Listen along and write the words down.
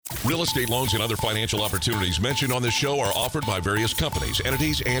Real estate loans and other financial opportunities mentioned on this show are offered by various companies,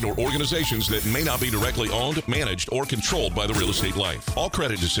 entities, and or organizations that may not be directly owned, managed, or controlled by the Real Estate Life. All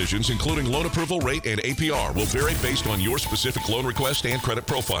credit decisions, including loan approval rate and APR, will vary based on your specific loan request and credit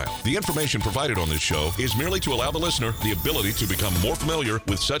profile. The information provided on this show is merely to allow the listener the ability to become more familiar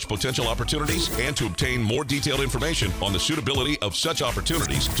with such potential opportunities and to obtain more detailed information on the suitability of such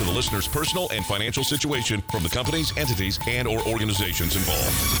opportunities to the listener's personal and financial situation from the companies, entities, and or organizations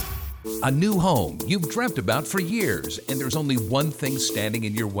involved. A new home you've dreamt about for years, and there's only one thing standing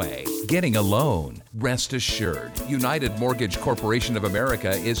in your way: getting a loan. Rest assured, United Mortgage Corporation of America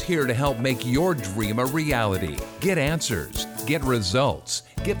is here to help make your dream a reality. Get answers, get results,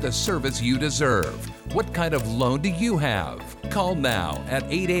 get the service you deserve. What kind of loan do you have? Call now at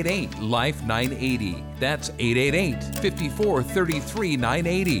 888-LIFE-980. That's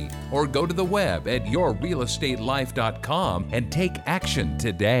 888-5433-980. Or go to the web at yourrealestatelife.com and take action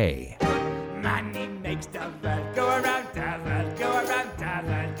today. Money makes the world go around, the world go around, the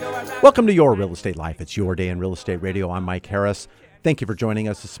world go around. Welcome to Your Real Estate Life. It's your day in real estate radio. I'm Mike Harris. Thank you for joining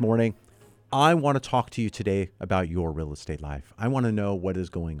us this morning. I want to talk to you today about your real estate life. I want to know what is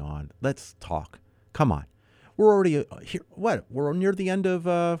going on. Let's talk. Come on. We're already here. What? We're near the end of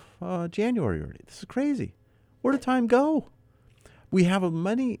January already. This is crazy. Where did time go? We have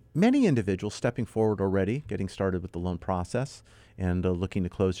many individuals stepping forward already, getting started with the loan process and looking to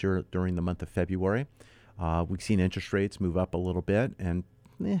close here during the month of February. We've seen interest rates move up a little bit, and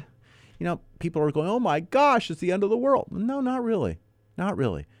people are going, "Oh my gosh, it's the end of the world." No, not really. Not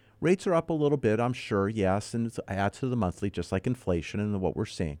really. Rates are up a little bit, I'm sure, yes, and it adds to the monthly, just like inflation and what we're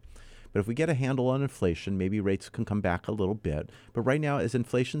seeing. But if we get a handle on inflation, maybe rates can come back a little bit. But right now, as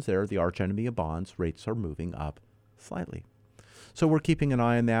inflation's there, the arch enemy of bonds, rates are moving up slightly. So we're keeping an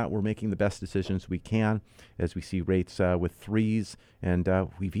eye on that. We're making the best decisions we can as we see rates with threes. And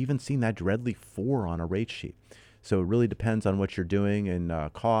we've even seen that dreadly 4 on a rate sheet. So it really depends on what you're doing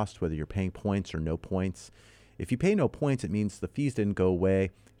and cost, whether you're paying points or no points. If you pay no points, it means the fees didn't go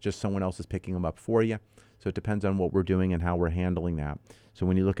away, just someone else is picking them up for you. So it depends on what we're doing and how we're handling that. So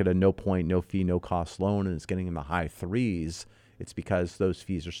when you look at a no point, no fee, no cost loan and it's getting in the high threes, it's because those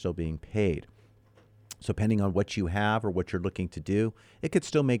fees are still being paid. So depending on what you have or what you're looking to do, it could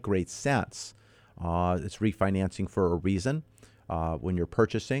still make great sense. It's refinancing for a reason. When you're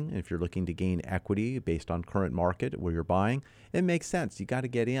purchasing, if you're looking to gain equity based on current market where you're buying, it makes sense. You got to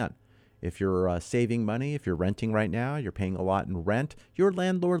get in. If you're saving money, if you're renting right now, you're paying a lot in rent, your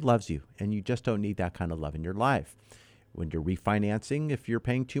landlord loves you, and you just don't need that kind of love in your life. When you're refinancing, if you're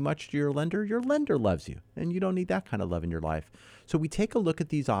paying too much to your lender loves you, and you don't need that kind of love in your life. So we take a look at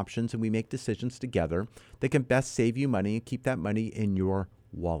these options and we make decisions together that can best save you money and keep that money in your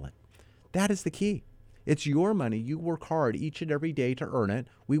wallet. That is the key. It's your money. You work hard each and every day to earn it.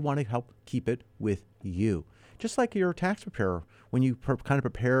 We want to help keep it with you. Just like you're a tax preparer, when you kind of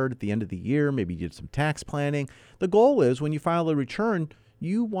prepared at the end of the year, maybe you did some tax planning. The goal is when you file a return,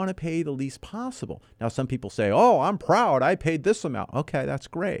 you want to pay the least possible. Now, some people say, "Oh, I'm proud. I paid this amount." Okay, that's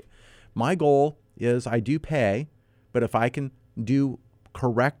great. My goal is I do pay, but if I can do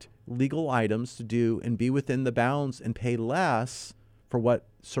correct legal items to do and be within the bounds and pay less for what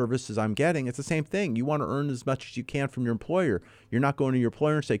services I'm getting, it's the same thing. You want to earn as much as you can from your employer. You're not going to your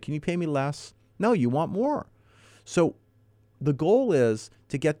employer and say, "Can you pay me less?" No, you want more. So the goal is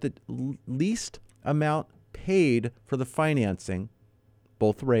to get the least amount paid for the financing,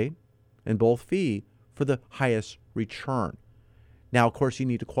 both rate and both fee, for the highest return. Now, of course, you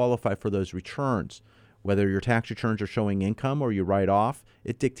need to qualify for those returns. Whether your tax returns are showing income or you write off,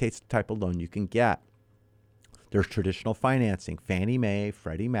 it dictates the type of loan you can get. There's traditional financing, Fannie Mae,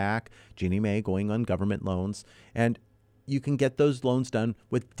 Freddie Mac, Ginnie Mae going on government loans, and you can get those loans done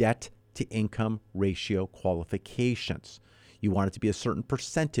with debt-to-income ratio qualifications. You want it to be a certain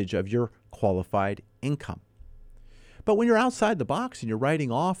percentage of your qualified income. But when you're outside the box and you're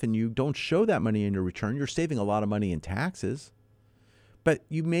writing off and you don't show that money in your return, you're saving a lot of money in taxes. But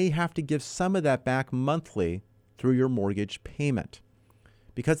you may have to give some of that back monthly through your mortgage payment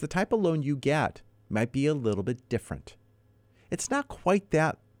because the type of loan you get might be a little bit different. It's not quite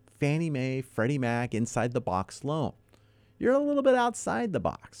that Fannie Mae, Freddie Mac inside the box loan. You're a little bit outside the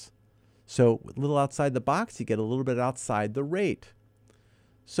box. So a little outside the box, you get a little bit outside the rate.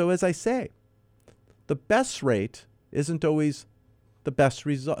 So as I say, the best rate isn't always the best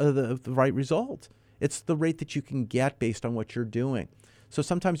result, the right result. It's the rate that you can get based on what you're doing. So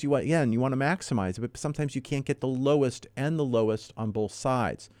sometimes you want to maximize it, but sometimes you can't get the lowest and the lowest on both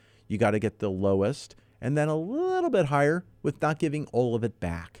sides. You got to get the lowest and then a little bit higher with not giving all of it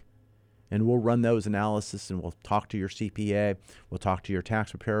back. And we'll run those analysis, and we'll talk to your CPA. We'll talk to your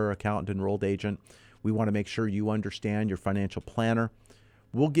tax preparer, accountant, enrolled agent. We want to make sure you understand your financial planner.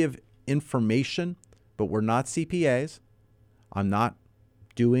 We'll give information, but we're not CPAs. I'm not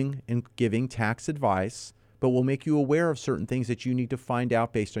doing and giving tax advice, but we'll make you aware of certain things that you need to find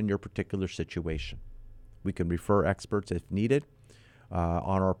out based on your particular situation. We can refer experts if needed.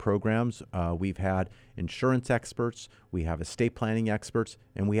 On our programs, we've had insurance experts, we have estate planning experts,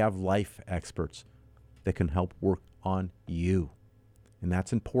 and we have life experts that can help work on you. And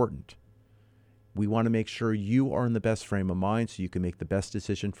that's important. We want to make sure you are in the best frame of mind so you can make the best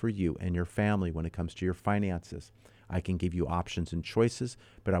decision for you and your family when it comes to your finances. I can give you options and choices,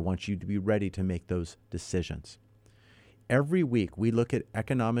 but I want you to be ready to make those decisions. Every week, we look at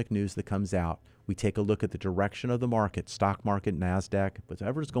economic news that comes out. We take a look at the direction of the market, stock market, NASDAQ,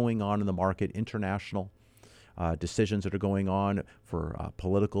 whatever's going on in the market, international decisions that are going on for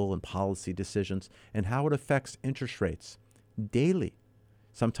political and policy decisions, and how it affects interest rates daily,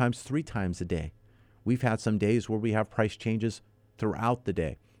 sometimes 3 times a day. We've had some days where we have price changes throughout the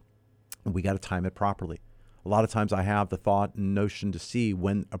day, and we got to time it properly. A lot of times I have the thought and notion to see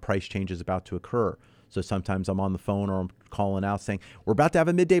when a price change is about to occur. So sometimes I'm on the phone or I'm calling out saying, we're about to have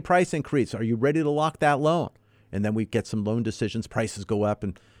a midday price increase. Are you ready to lock that loan? And then we get some loan decisions, prices go up.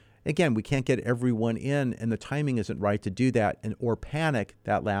 And again, we can't get everyone in, and the timing isn't right to do that or panic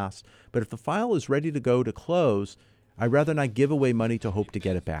that last. But if the file is ready to go to close, I'd rather not give away money to hope to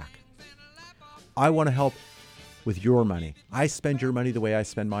get it back. I want to help with your money. I spend your money the way I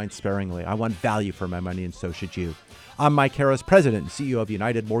spend mine, sparingly. I want value for my money, and so should you. I'm Mike Harris, President and CEO of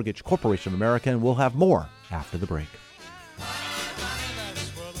United Mortgage Corporation of America, and we'll have more after the break.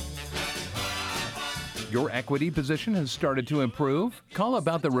 Your equity position has started to improve? Call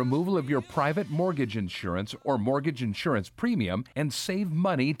about the removal of your private mortgage insurance or mortgage insurance premium and save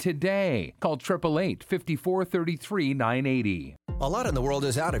money today. Call 888-5433-980. A lot in the world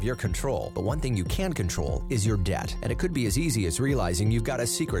is out of your control, but one thing you can control is your debt. And it could be as easy as realizing you've got a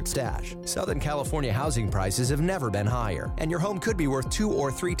secret stash. Southern California housing prices have never been higher, and your home could be worth 2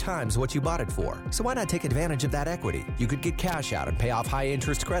 or 3 times what you bought it for. So why not take advantage of that equity? You could get cash out and pay off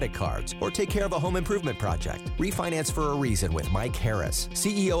high-interest credit cards, or take care of a home improvement project. Refinance for a reason with Mike Harris,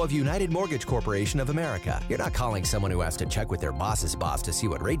 CEO of United Mortgage Corporation of America. You're not calling someone who has to check with their boss's boss to see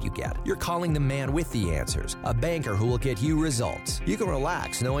what rate you get. You're calling the man with the answers, a banker who will get you results. You can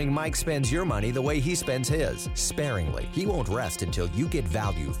relax knowing Mike spends your money the way he spends his, sparingly. He won't rest until you get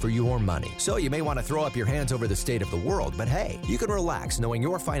value for your money. So you may want to throw up your hands over the state of the world, but hey, you can relax knowing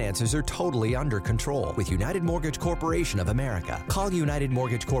your finances are totally under control with United Mortgage Corporation of America. Call United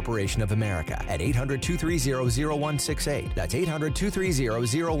Mortgage Corporation of America at 800-230-0168. That's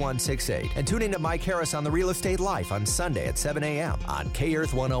 800-230-0168. And tune in to Mike Harris on The Real Estate Life on Sunday at 7 a.m. on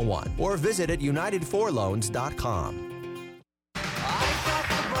K-Earth 101 or visit at UnitedForLoans.com.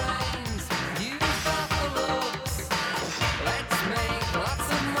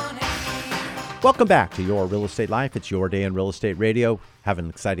 Welcome back to Your Real Estate Life. It's your day in real estate radio. Have an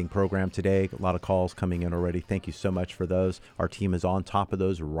exciting program today. A lot of calls coming in already. Thank you so much for those. Our team is on top of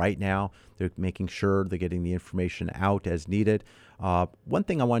those right now. They're making sure they're getting the information out as needed. One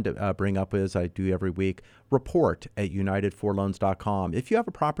thing I wanted to bring up is I do every week, report at UnitedForLoans.com. If you have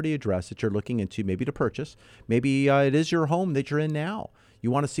a property address that you're looking into maybe to purchase, maybe it is your home that you're in now. You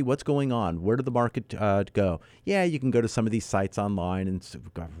want to see what's going on. Where did the market go? Yeah, you can go to some of these sites online, and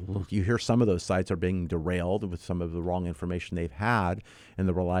you hear some of those sites are being derailed with some of the wrong information they've had and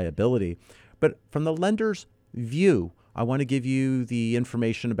the reliability. But from the lender's view, I want to give you the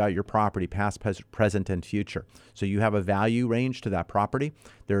information about your property, past, present, and future. So you have a value range to that property.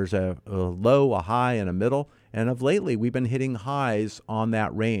 There's a low, a high, and a middle. And of lately, we've been hitting highs on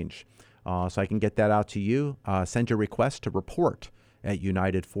that range. So I can get that out to you. Send your request to report at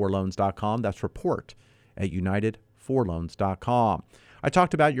UnitedForLoans.com. That's report at UnitedForLoans.com. I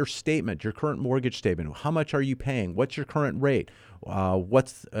talked about your statement, your current mortgage statement. How much are you paying? What's your current rate?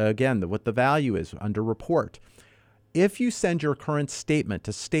 What the value is under report. If you send your current statement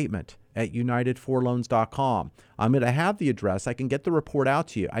to statement at UnitedForLoans.com, I'm going to have the address. I can get the report out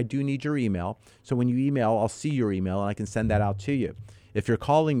to you. I do need your email. So when you email, I'll see your email and I can send that out to you. If you're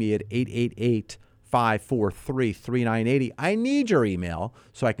calling me at 888-543-3980, I need your email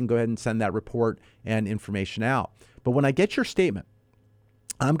so I can go ahead and send that report and information out. But when I get your statement,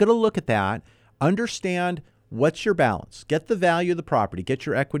 I'm going to look at that, understand what's your balance, get the value of the property, get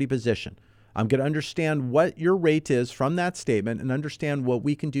your equity position. I'm going to understand what your rate is from that statement and understand what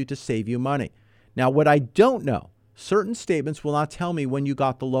we can do to save you money. Now, what I don't know, certain statements will not tell me when you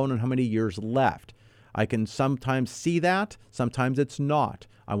got the loan and how many years left. I can sometimes see that, sometimes it's not.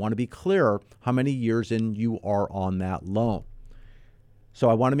 I want to be clear how many years in you are on that loan. So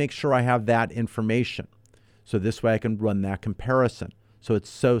I want to make sure I have that information. So this way I can run that comparison. So it's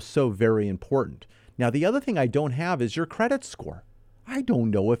so very important. Now, the other thing I don't have is your credit score. I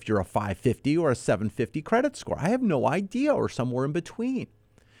don't know if you're a 550 or a 750 credit score. I have no idea, or somewhere in between.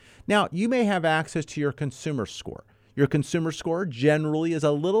 Now, you may have access to your consumer score. Your consumer score generally is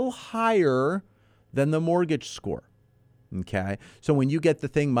a little higher than the mortgage score. Okay, so when you get the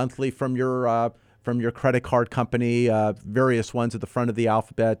thing monthly from your credit card company, various ones at the front of the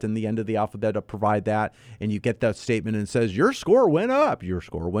alphabet and the end of the alphabet provide that, and you get that statement and it says your score went up, your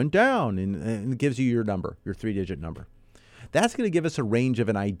score went down, and it gives you your number, your 3-digit number. That's going to give us a range of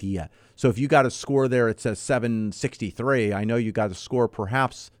an idea. So if you got a score there, it says 763, I know you got a score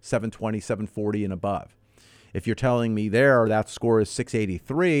perhaps 720, 740 and above. If you're telling me there that score is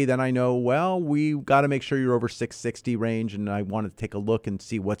 683, then I know, well, we got to make sure you're over 660 range, and I want to take a look and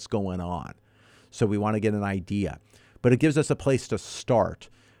see what's going on. So we want to get an idea. But it gives us a place to start.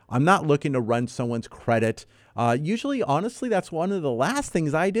 I'm not looking to run someone's credit. Usually, honestly, that's one of the last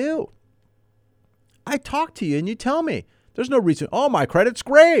things I do. I talk to you and you tell me. There's no reason, oh, my credit's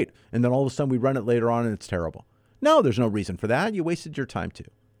great. And then all of a sudden we run it later on and it's terrible. No, there's no reason for that. You wasted your time too.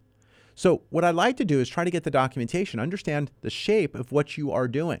 So what I like to do is try to get the documentation, understand the shape of what you are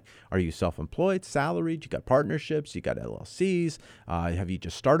doing. Are you self-employed, salaried? You got partnerships? You got LLCs? Have you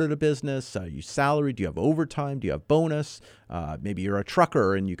just started a business? Are you salaried? Do you have overtime? Do you have bonus? Maybe you're a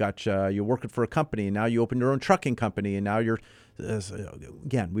trucker and you're working for a company and now you opened your own trucking company and now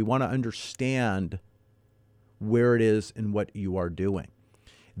again, we want to understand where it is and what you are doing.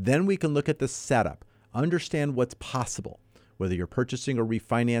 Then we can look at the setup, understand what's possible. Whether you're purchasing or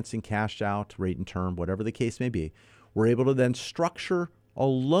refinancing, cash out, rate and term, whatever the case may be, we're able to then structure a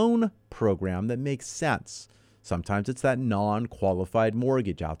loan program that makes sense. Sometimes it's that non-qualified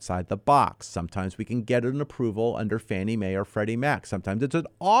mortgage outside the box. Sometimes we can get an approval under Fannie Mae or Freddie Mac. Sometimes it's an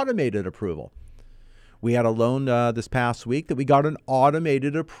automated approval. We had a loan this past week that we got an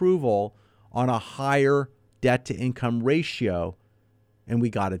automated approval on a higher debt-to-income ratio, and we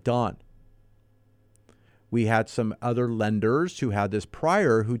got it done. We had some other lenders who had this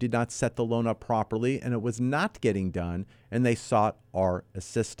prior who did not set the loan up properly, and it was not getting done, and they sought our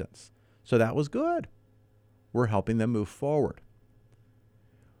assistance. So that was good. We're helping them move forward.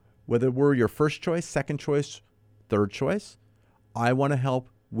 Whether we're your first choice, second choice, third choice, I want to help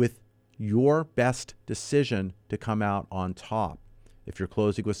with your best decision to come out on top. If you're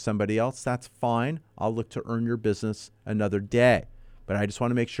closing with somebody else, that's fine. I'll look to earn your business another day. But I just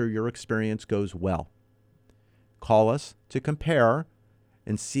want to make sure your experience goes well. Call us to compare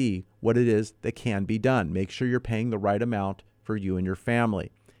and see what it is that can be done. Make sure you're paying the right amount for you and your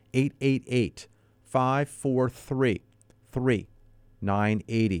family.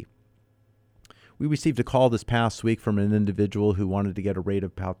 888-543-3980. We received a call this past week from an individual who wanted to get a rate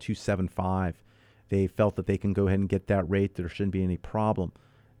of about 275. They felt that they can go ahead and get that rate. There shouldn't be any problem.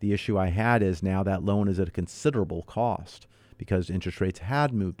 The issue I had is now that loan is at a considerable cost because interest rates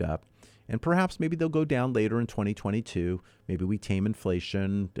had moved up. And perhaps maybe they'll go down later in 2022. Maybe we tame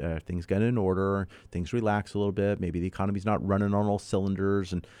inflation, things get in order, things relax a little bit. Maybe the economy's not running on all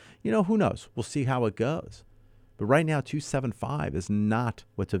cylinders. And, who knows? We'll see how it goes. But right now, 275 is not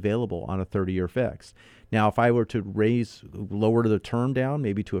what's available on a 30-year fix. Now, if I were to lower the term down,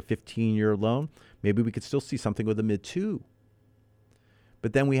 maybe to a 15-year loan, maybe we could still see something with a mid-2.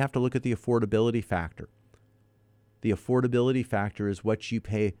 But then we have to look at the affordability factor. The affordability factor is what you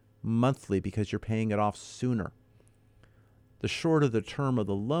pay monthly because you're paying it off sooner. The shorter the term of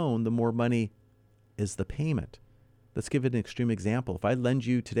the loan, the more money is the payment. Let's give it an extreme example. If I lend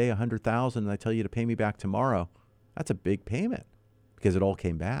you today $100,000 and I tell you to pay me back tomorrow, that's a big payment because it all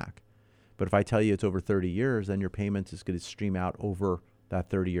came back. But if I tell you it's over 30 years, then your payment is going to stream out over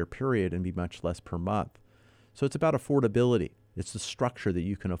that 30-year period and be much less per month. So it's about affordability. It's the structure that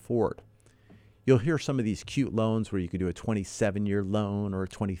you can afford. You'll hear some of these cute loans where you can do a 27-year loan or a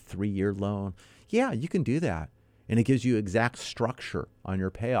 23-year loan. Yeah, you can do that. And it gives you exact structure on your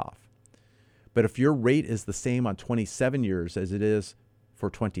payoff. But if your rate is the same on 27 years as it is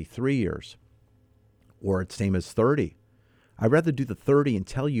for 23 years, or it's same as 30, I'd rather do the 30 and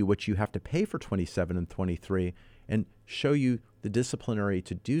tell you what you have to pay for 27 and 23 and show you the disciplinary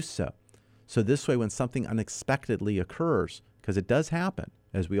to do so. So this way, when something unexpectedly occurs, because it does happen,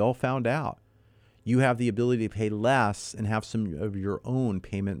 as we all found out, you have the ability to pay less and have some of your own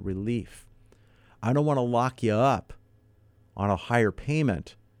payment relief. I don't want to lock you up on a higher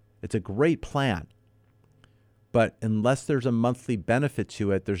payment. It's a great plan. But unless there's a monthly benefit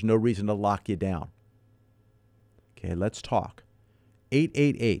to it, there's no reason to lock you down. Okay, let's talk.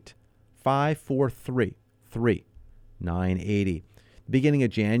 888-543-3980. Beginning of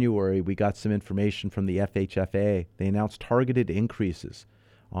January, we got some information from the FHFA. They announced targeted increases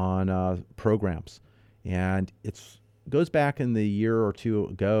on programs. And it goes back in the year or two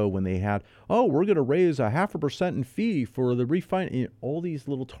ago when they had, we're going to raise 0.5% in fee for the refinance, all these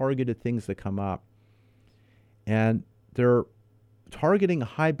little targeted things that come up. And they're targeting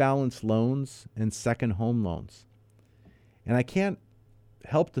high balance loans and second home loans. And I can't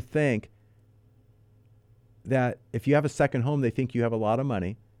help to think that if you have a second home, they think you have a lot of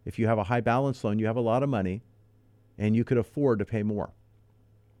money. If you have a high balance loan, you have a lot of money and you could afford to pay more.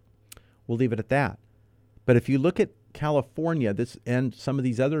 We'll leave it at that. But if you look at California, this and some of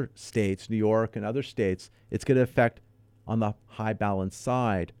these other states, New York and other states, it's going to affect on the high balance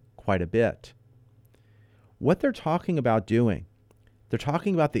side quite a bit. What they're talking about doing, they're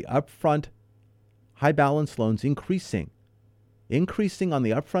talking about the upfront high balance loans increasing on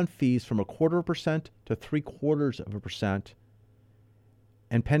the upfront fees from 0.25% to 0.75%.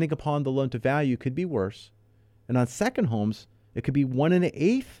 And depending upon the loan to value, could be worse. And on second homes, it could be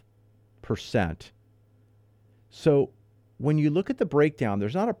 1.125%. So when you look at the breakdown,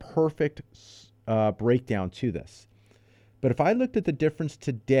 there's not a perfect breakdown to this. But if I looked at the difference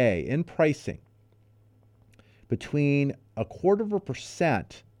today in pricing between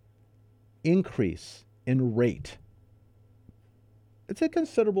 0.25% increase in rate, it's a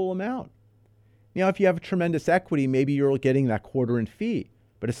considerable amount. Now, if you have tremendous equity, maybe you're getting that quarter in fee.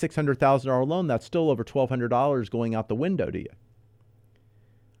 But a $600,000 loan, that's still over $1,200 going out the window to you.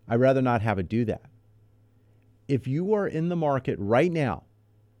 I'd rather not have it do that. If you are in the market right now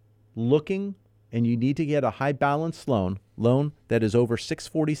looking and you need to get a high balance loan that is over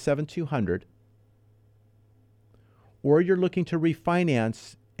 $647,200, or you're looking to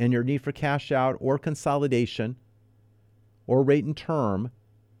refinance and your need for cash out or consolidation or rate and term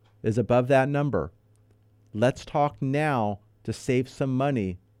is above that number, let's talk now to save some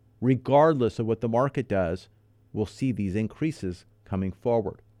money. Regardless of what the market does, we'll see these increases coming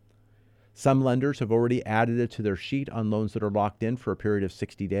forward. Some lenders have already added it to their sheet on loans that are locked in for a period of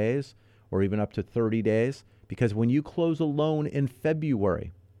 60 days or even up to 30 days, because when you close a loan in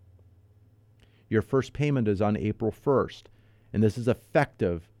February, your first payment is on April 1st, and this is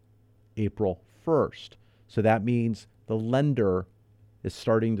effective April 1st. So that means the lender is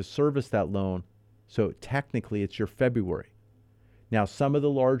starting to service that loan, so technically it's your February. Now, some of the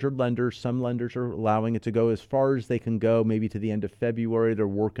larger lenders, some lenders are allowing it to go as far as they can go, maybe to the end of February. They're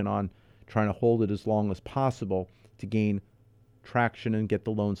working on trying to hold it as long as possible to gain traction and get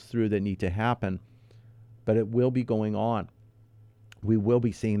the loans through that need to happen. But it will be going on. We will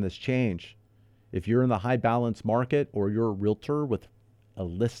be seeing this change. If you're in the high balance market, or you're a realtor with a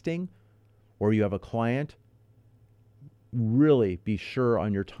listing, or you have a client, really be sure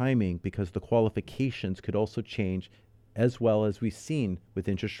on your timing, because the qualifications could also change, as well as we've seen with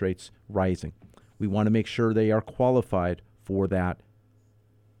interest rates rising. We want to make sure they are qualified for that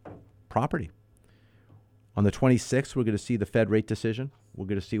property. On the 26th, we're going to see the Fed rate decision. We're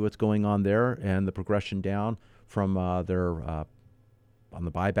going to see what's going on there and the progression down from their on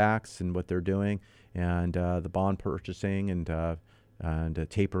the buybacks and what they're doing, and the bond purchasing and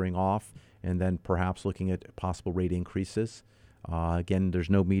tapering off, and then perhaps looking at possible rate increases. Again, there's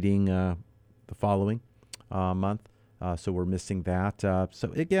no meeting the following month, so we're missing that.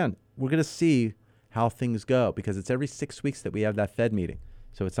 So again, we're going to see how things go, because it's every 6 weeks that we have that Fed meeting.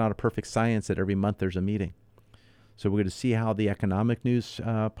 So it's not a perfect science that every month there's a meeting. So we're going to see how the economic news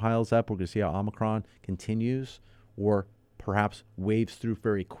piles up. We're going to see how Omicron continues, or perhaps waves through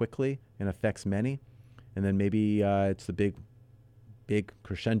very quickly and affects many. And then maybe it's the big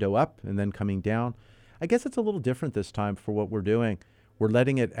crescendo up and then coming down. I guess it's a little different this time for what we're doing. We're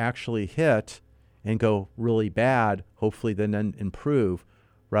letting it actually hit and go really bad, hopefully then improve.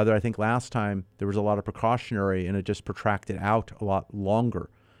 Rather, I think last time there was a lot of precautionary and it just protracted out a lot longer.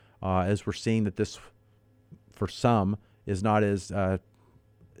 As we're seeing that this, for some, is not as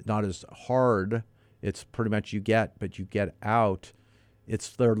hard. It's pretty much you get out.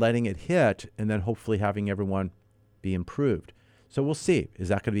 They're letting it hit and then hopefully having everyone be improved. So we'll see. Is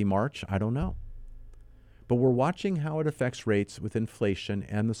that going to be March? I don't know. But we're watching how it affects rates with inflation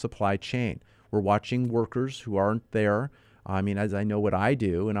and the supply chain. We're watching workers who aren't there. I mean, as I know what I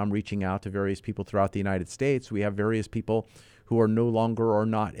do, and I'm reaching out to various people throughout the United States, we have various people who are no longer or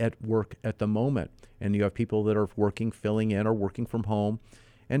not at work at the moment. And you have people that are working, filling in, or working from home.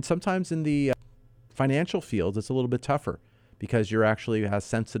 And sometimes in the financial fields, it's a little bit tougher, because you're actually has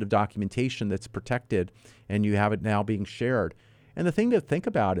sensitive documentation that's protected and you have it now being shared. And the thing to think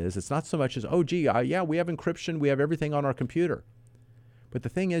about is it's not so much as, oh, gee, yeah, we have encryption, we have everything on our computer. But the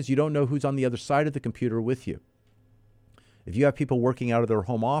thing is, you don't know who's on the other side of the computer with you. If you have people working out of their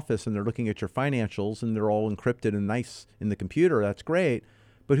home office and they're looking at your financials and they're all encrypted and nice in the computer, that's great.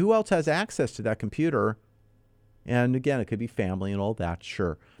 But who else has access to that computer? And again, it could be family and all that,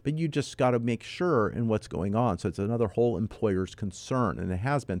 sure. But you just got to make sure in what's going on. So it's another whole employer's concern, and it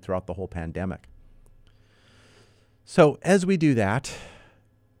has been throughout the whole pandemic. So as we do that,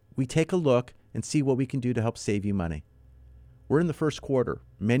 we take a look and see what we can do to help save you money. We're in the first quarter.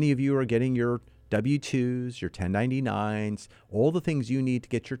 Many of you are getting your W-2s, your 1099s, all the things you need to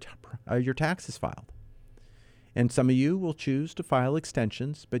get your taxes filed. And some of you will choose to file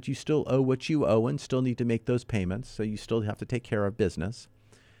extensions, but you still owe what you owe and still need to make those payments, so you still have to take care of business.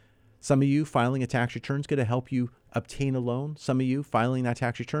 Some of you filing a tax return is going to help you obtain a loan. Some of you filing that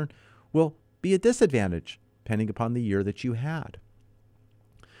tax return will be a disadvantage, depending upon the year that you had.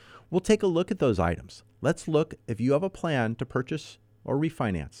 We'll take a look at those items. Let's look if you have a plan to purchase or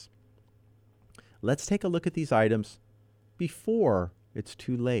refinance. Let's take a look at these items before it's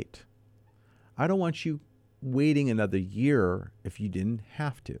too late. I don't want you waiting another year if you didn't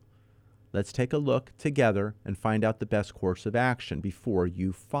have to. Let's take a look together and find out the best course of action before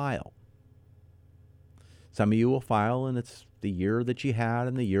you file. Some of you will file and it's the year that you had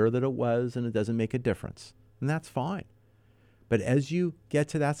and the year that it was, and it doesn't make a difference. And that's fine. But as you get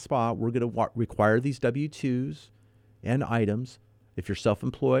to that spot, we're going to require these W-2s and items. If you're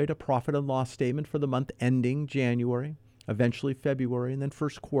self-employed, a profit and loss statement for the month ending January, eventually February, and then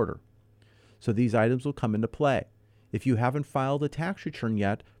first quarter. So these items will come into play. If you haven't filed a tax return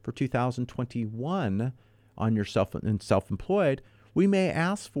yet for 2021 on your self-employed, we may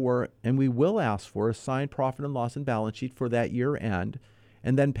ask for, and we will ask for, a signed profit and loss and balance sheet for that year end.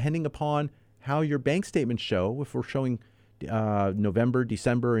 And then depending upon how your bank statements show, if we're showing November,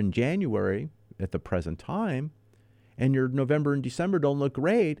 December, and January at the present time, and your November and December don't look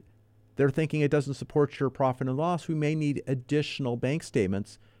great, they're thinking it doesn't support your profit and loss, we may need additional bank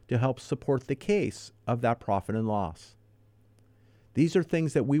statements to help support the case of that profit and loss. These are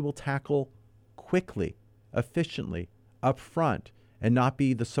things that we will tackle quickly, efficiently, up front, and not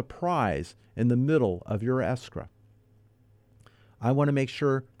be the surprise in the middle of your escrow. I want to make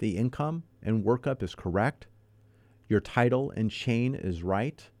sure the income and workup is correct, your title and chain is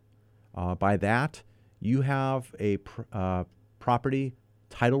right. By that, you have a property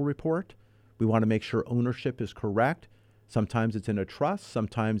title report. We want to make sure ownership is correct. Sometimes it's in a trust.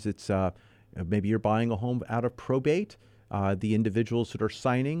 Sometimes it's maybe you're buying a home out of probate. The individuals that are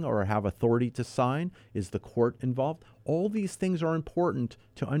signing or have authority to sign, is the court involved? All these things are important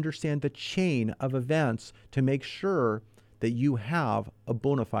to understand the chain of events to make sure that you have a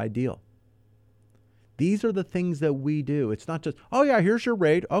bona fide deal. These are the things that we do. It's not just, oh yeah, here's your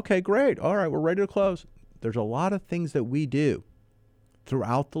rate. Okay, great. All right, we're ready to close. There's a lot of things that we do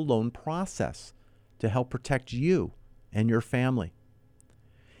throughout the loan process to help protect you and your family.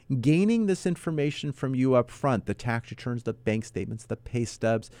 Gaining this information from you up front, the tax returns, the bank statements, the pay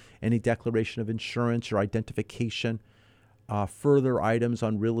stubs, any declaration of insurance, your identification, further items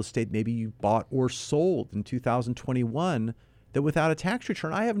on real estate maybe you bought or sold in 2021 that without a tax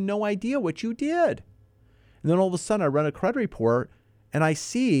return, I have no idea what you did. And then all of a sudden I run a credit report and I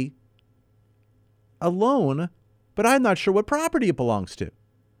see a loan, but I'm not sure what property it belongs to.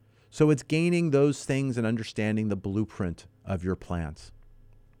 So it's gaining those things and understanding the blueprint of your plans.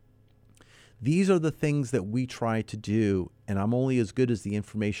 These are the things that we try to do, and I'm only as good as the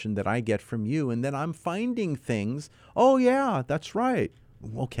information that I get from you, and then I'm finding things. Oh yeah, that's right.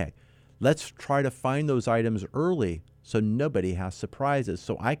 Okay, let's try to find those items early so nobody has surprises,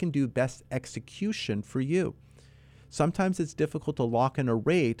 so I can do best execution for you. Sometimes it's difficult to lock in a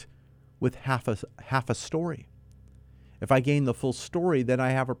rate with half a story. If I gain the full story, then I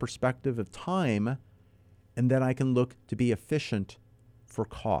have a perspective of time, and then I can look to be efficient for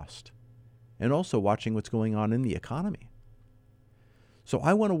cost, and also watching what's going on in the economy. So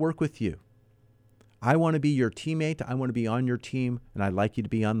I want to work with you. I want to be your teammate. I want to be on your team, and I'd like you to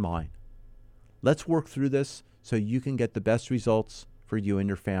be on mine. Let's work through this so you can get the best results for you and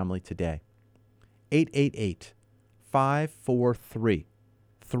your family today.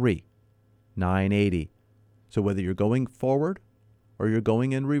 888-543-3980. So whether you're going forward or you're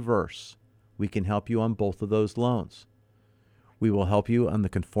going in reverse, we can help you on both of those loans. We will help you on the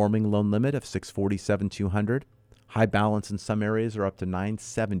conforming loan limit of $647,200. High balance in some areas are up to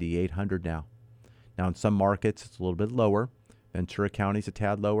 $970,800 now. Now in some markets, it's a little bit lower. Ventura County's a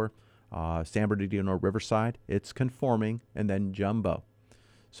tad lower. San Bernardino, Riverside, it's conforming, and then jumbo.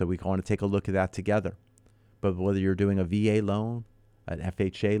 So we want to take a look at that together. But whether you're doing a VA loan, an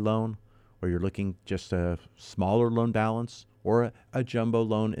FHA loan, or you're looking just a smaller loan balance or a jumbo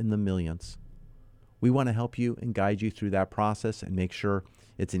loan in the millions, we want to help you and guide you through that process and make sure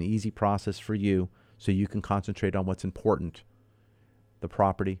it's an easy process for you so you can concentrate on what's important, the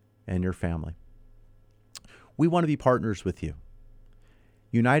property and your family. We want to be partners with you.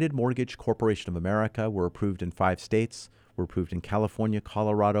 United Mortgage Corporation of America, we're approved in 5 states. We're approved in California,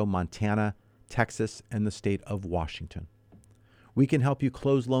 Colorado, Montana, Texas, and the state of Washington. We can help you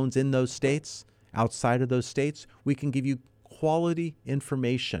close loans in those states. Outside of those states, we can give you quality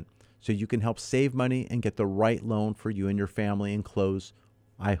information so you can help save money and get the right loan for you and your family and close,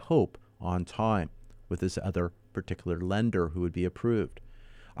 I hope, on time with this other particular lender who would be approved.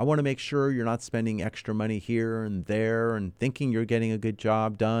 I want to make sure you're not spending extra money here and there and thinking you're getting a good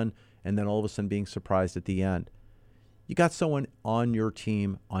job done and then all of a sudden being surprised at the end. You got someone on your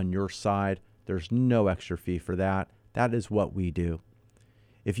team, on your side. There's no extra fee for that. That is what we do.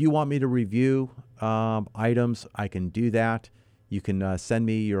 If you want me to review items, I can do that. You can send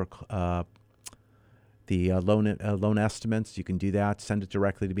me your loan estimates. You can do that. Send it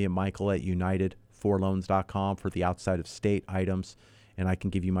directly to me at michael@unitedforloans.com for the outside of state items, and I can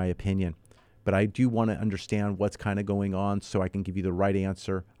give you my opinion. But I do want to understand what's kind of going on so I can give you the right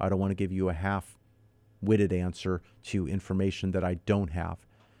answer. I don't want to give you a half-witted answer to information that I don't have.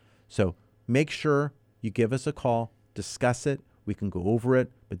 So make sure you give us a call, discuss it. We can go over it,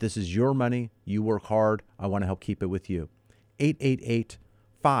 but this is your money. You work hard. I want to help keep it with you.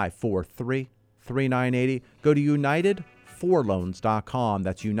 888-543-3980. Go to UnitedForLoans.com.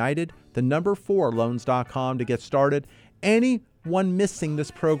 That's United, the number 4loans.com to get started. Anyone missing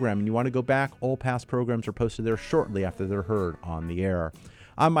this program and you want to go back, all past programs are posted there shortly after they're heard on the air.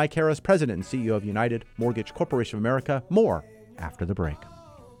 I'm Mike Harris, President and CEO of United Mortgage Corporation of America. More after the break.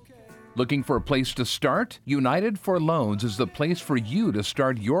 Looking for a place to start? United for Loans is the place for you to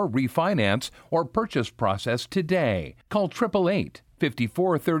start your refinance or purchase process today. Call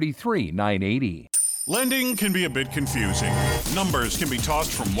 888-5433-980. Lending can be a bit confusing. Numbers can be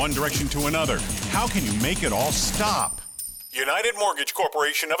tossed from one direction to another. How can you make it all stop? United Mortgage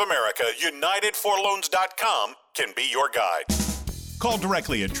Corporation of America, UnitedForLoans.com can be your guide. Call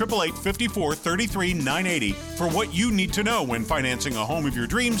directly at 888-5433-980 for what you need to know when financing a home of your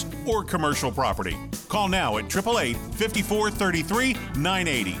dreams or commercial property. Call now at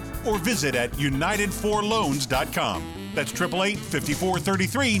 888-5433-980 or visit at UnitedForLoans.com. That's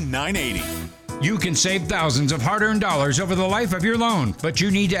 888-5433-980. You can save thousands of hard-earned dollars over the life of your loan, but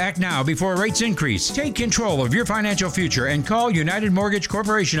you need to act now before rates increase. Take control of your financial future and call United Mortgage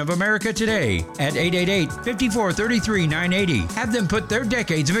Corporation of America today at 888-5433-980. Have them put their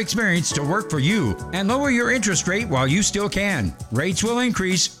decades of experience to work for you and lower your interest rate while you still can. Rates will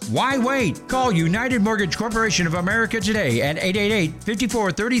increase. Why wait? Call United Mortgage Corporation of America today at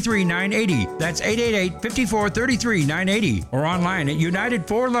 888-5433-980. That's 888-5433-980 or online at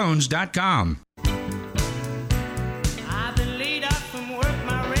UnitedForLoans.com.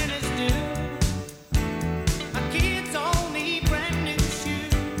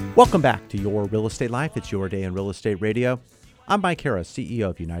 Welcome back to Your Real Estate Life. It's your day in real estate radio. I'm Mike Harris, CEO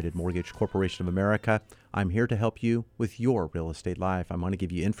of United Mortgage Corporation of America. I'm here to help you with your real estate life. I want to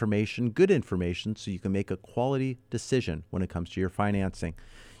give you information, good information, so you can make a quality decision when it comes to your financing.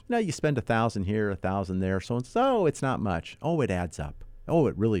 You know, you spend $1,000 here, $1,000 there, so it's not much. Oh, it adds up. Oh,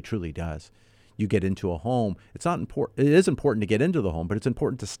 it really, truly does. You get into a home. It's not important. It is important to get into the home, but it's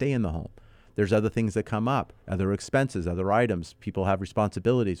important to stay in the home. There's other things that come up, other expenses, other items. People have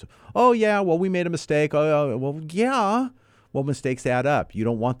responsibilities. Oh, yeah, well, we made a mistake. Oh, well, yeah. Well, mistakes add up. You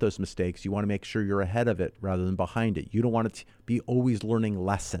don't want those mistakes. You want to make sure you're ahead of it rather than behind it. You don't want to be always learning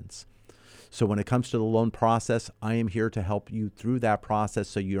lessons. So when it comes to the loan process, I am here to help you through that process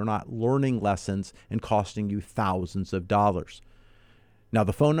so you're not learning lessons and costing you thousands of dollars. Now,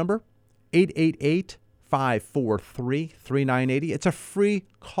 the phone number, 888-543-3980. It's a free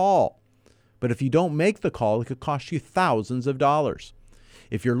call. But if you don't make the call, it could cost you thousands of dollars.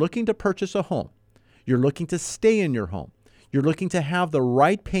 If you're looking to purchase a home, you're looking to stay in your home, you're looking to have the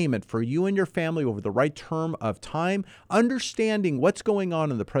right payment for you and your family over the right term of time, understanding what's going on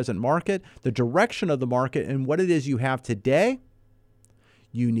in the present market, the direction of the market, and what it is you have today,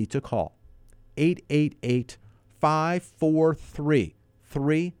 you need to call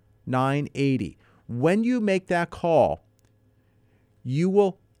 888-543-3980. When you make that call, you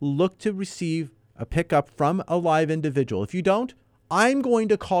will look to receive a pickup from a live individual. If you don't, I'm going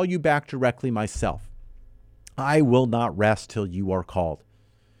to call you back directly myself. I will not rest till you are called.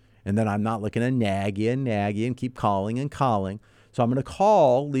 And then I'm not looking to nag you and keep calling and calling. So I'm going to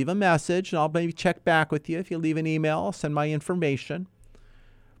call, leave a message, and I'll maybe check back with you. If you leave an email, I'll send my information.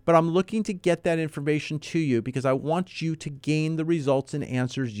 But I'm looking to get that information to you because I want you to gain the results and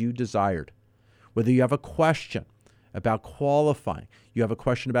answers you desired. Whether you have a question about qualifying, you have a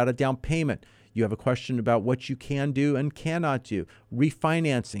question about a down payment, you have a question about what you can do and cannot do,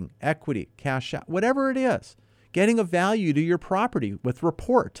 refinancing, equity, cash out, whatever it is, getting a value to your property with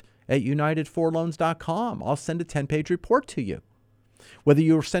report at UnitedForLoans.com. I'll send a 10-page report to you. Whether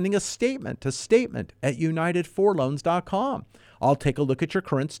you're sending a statement at UnitedForLoans.com, I'll take a look at your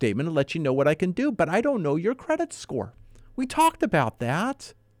current statement and let you know what I can do, but I don't know your credit score. We talked about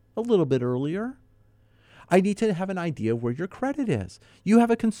that a little bit earlier. I need to have an idea of where your credit is. You have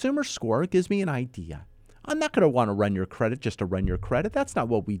a consumer score. It gives me an idea. I'm not going to want to run your credit just to run your credit. That's not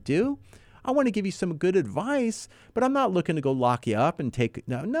what we do. I want to give you some good advice, but I'm not looking to go lock you up and take,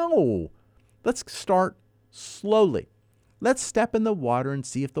 no. Let's start slowly. Let's step in the water and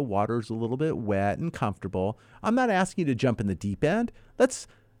see if the water is a little bit wet and comfortable. I'm not asking you to jump in the deep end. Let's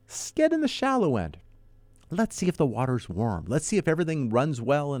get in the shallow end. Let's see if the water's warm. Let's see if everything runs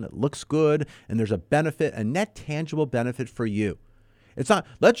well and it looks good and there's a benefit, a net tangible benefit for you. It's not,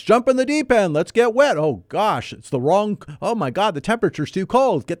 let's jump in the deep end. Let's get wet. Oh gosh, it's the wrong, oh my God, the temperature's too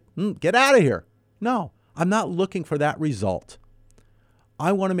cold. Get out of here. No, I'm not looking for that result.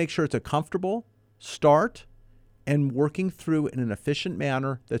 I want to make sure it's a comfortable start and working through in an efficient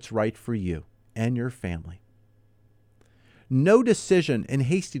manner that's right for you and your family. No decision and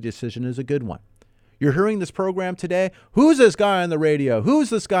hasty decision is a good one. You're hearing this program today. Who's this guy on the radio?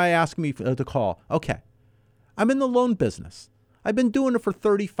 Who's this guy asking me to call? Okay. I'm in the loan business. I've been doing it for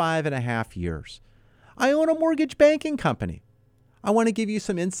 35 and a half years. I own a mortgage banking company. I want to give you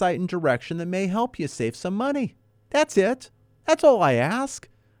some insight and direction that may help you save some money. That's it. That's all I ask.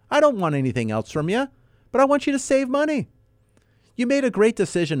 I don't want anything else from you, but I want you to save money. You made a great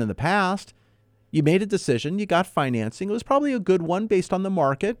decision in the past. You made a decision. You got financing. It was probably a good one based on the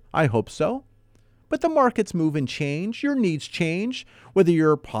market. I hope so. But the markets move and change. Your needs change. Whether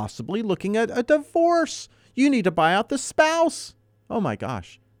you're possibly looking at a divorce, you need to buy out the spouse. Oh my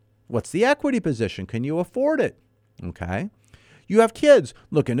gosh. What's the equity position? Can you afford it? Okay. You have kids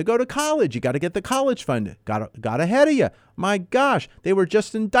looking to go to college. You got to get the college fund. Got ahead of you. My gosh, they were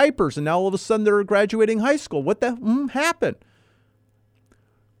just in diapers and now all of a sudden they're graduating high school. What the happened?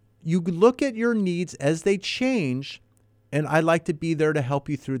 You look at your needs as they change, and I'd like to be there to help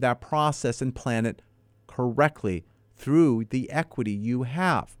you through that process and plan it correctly through the equity you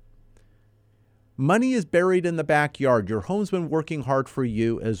have. Money is buried in the backyard. Your home's been working hard for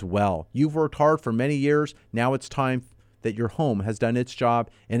you as well. You've worked hard for many years. Now it's time that your home has done its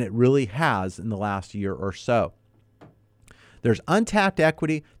job, and it really has in the last year or so. There's untapped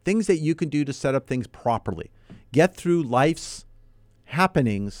equity, things that you can do to set up things properly. Get through life's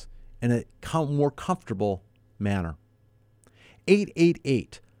happenings in a more comfortable manner.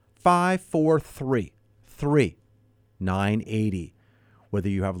 888-543-3980. Whether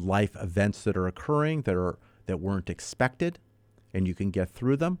you have life events that are occurring that weren't expected and you can get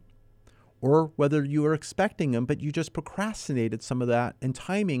through them, or whether you were expecting them but you just procrastinated some of that and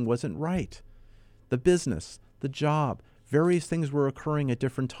timing wasn't right. The business, the job, various things were occurring at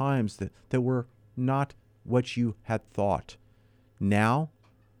different times that were not what you had thought. Now,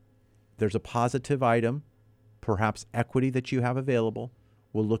 there's a positive item, perhaps equity that you have available.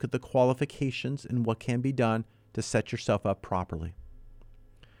 We'll look at the qualifications and what can be done to set yourself up properly.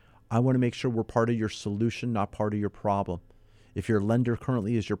 I want to make sure we're part of your solution, not part of your problem. If your lender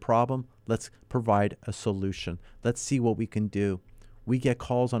currently is your problem, let's provide a solution. Let's see what we can do. We get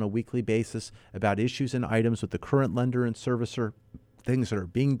calls on a weekly basis about issues and items with the current lender and servicer, things that are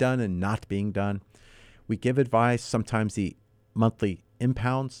being done and not being done. We give advice. Sometimes the monthly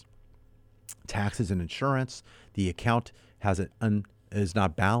impounds, taxes and insurance, the account is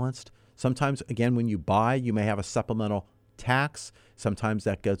not balanced. Sometimes, again, when you buy, you may have a supplemental tax. Sometimes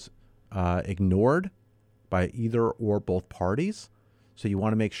that gets ignored by either or both parties. So you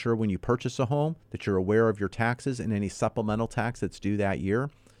want to make sure when you purchase a home that you're aware of your taxes and any supplemental tax that's due that year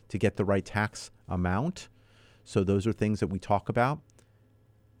to get the right tax amount. So those are things that we talk about.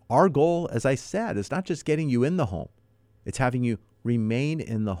 Our goal, as I said, is not just getting you in the home. It's having you remain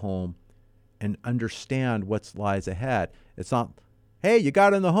in the home and understand what lies ahead. It's not, hey, you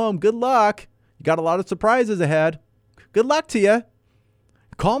got in the home, good luck. You got a lot of surprises ahead. Good luck to you.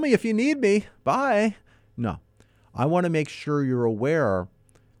 Call me if you need me. Bye. No, I want to make sure you're aware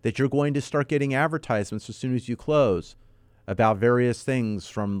that you're going to start getting advertisements as soon as you close about various things,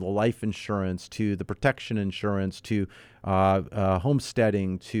 from the life insurance to the protection insurance to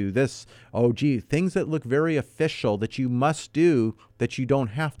homesteading to this. Oh, gee, things that look very official that you must do that you don't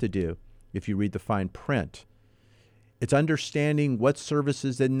have to do if you read the fine print. It's understanding what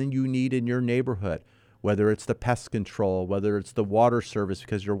services then you need in your neighborhood, whether it's the pest control, whether it's the water service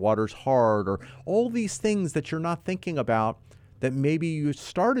because your water's hard, or all these things that you're not thinking about that maybe you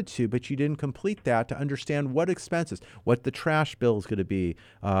started to, but you didn't complete that, to understand what expenses, what the trash bill is going to be,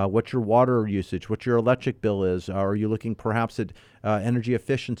 what your water usage, what your electric bill is. Are you looking perhaps at energy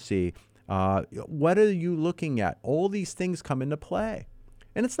efficiency? What are you looking at? All these things come into play.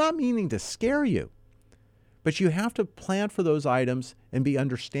 And it's not meaning to scare you, but you have to plan for those items and be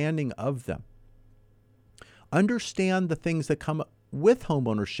understanding of them. Understand the things that come with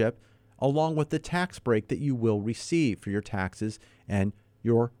homeownership, along with the tax break that you will receive for your taxes and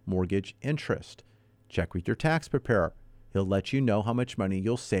your mortgage interest. Check with your tax preparer. He'll let you know how much money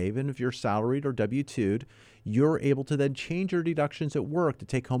you'll save, and if you're salaried or W-2'd, you're able to then change your deductions at work to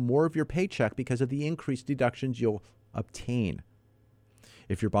take home more of your paycheck because of the increased deductions you'll obtain.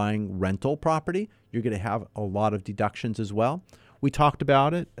 If you're buying rental property, you're going to have a lot of deductions as well. We talked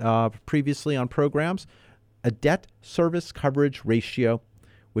about it previously on programs. A debt service coverage ratio,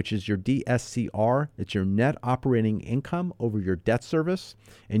 which is your DSCR. It's your net operating income over your debt service,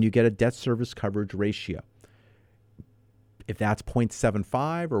 and you get a debt service coverage ratio. If that's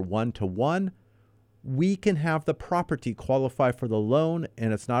 0.75 or 1-to-1, we can have the property qualify for the loan,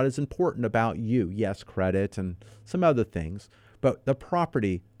 and it's not as important about you. Yes, credit and some other things, but the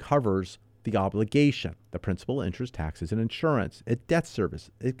property covers the obligation, the principal, interest, taxes, and insurance. At debt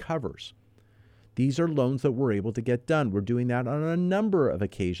service, it covers. These are loans that we're able to get done. We're doing that on a number of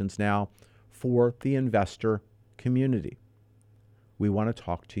occasions now for the investor community. We want to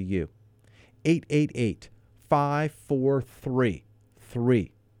talk to you.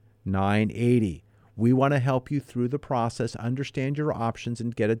 888-543-3980. We want to help you through the process, understand your options,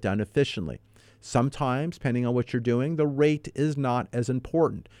 and get it done efficiently. Sometimes, depending on what you're doing, the rate is not as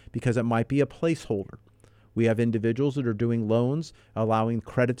important because it might be a placeholder. We have individuals that are doing loans, allowing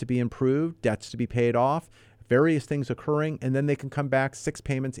credit to be improved, debts to be paid off, various things occurring, and then they can come back 6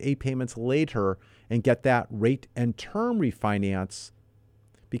 payments, 8 payments later and get that rate and term refinance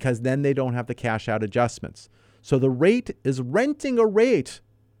because then they don't have the cash out adjustments. So the rate is renting a rate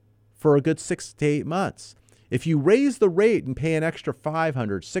for a good 6 to 8 months. If you raise the rate and pay an extra $500,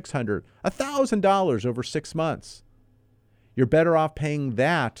 $600, $1,000 over 6 months, you're better off paying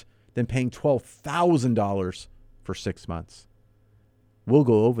that than paying $12,000 for 6 months. We'll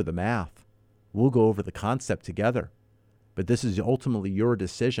go over the math. We'll go over the concept together. But this is ultimately your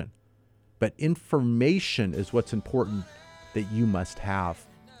decision. But information is what's important that you must have.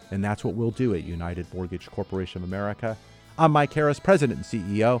 And that's what we'll do at United Mortgage Corporation of America. I'm Mike Harris, President and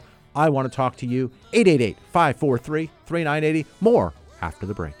CEO. I want to talk to you. 888-543-3980. More after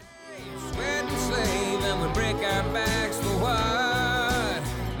the break.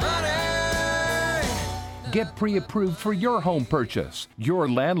 Get pre-approved for your home purchase. Your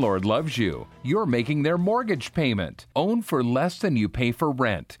landlord loves you. You're making their mortgage payment. Own for less than you pay for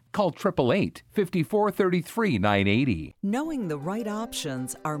rent. Call 888-5433-980. Knowing the right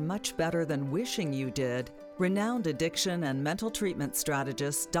options are much better than wishing you did. Renowned addiction and mental treatment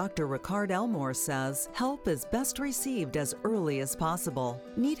strategist Dr. Ricard Elmore says help is best received as early as possible.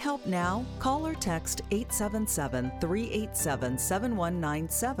 Need help now? Call or text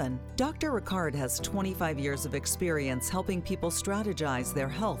 877-387-7197. Dr. Ricard has 25 years of experience helping people strategize their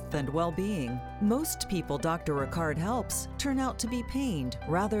health and well-being. Most people Dr. Ricard helps turn out to be pained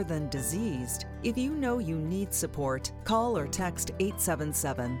rather than diseased. If you know you need support, call or text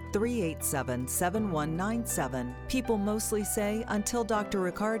 877-387-7197. People mostly say, until Dr.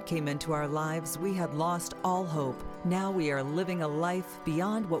 Ricard came into our lives, we had lost all hope. Now we are living a life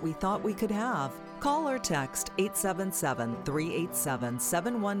beyond what we thought we could have. Call or text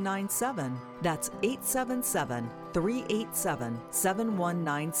 877-387-7197. That's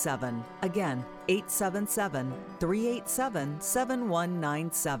 877-387-7197. Again,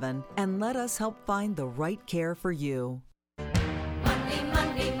 877-387-7197. And let us help find the right care for you. Money,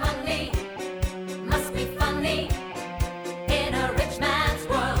 money, money must be funny in a rich man's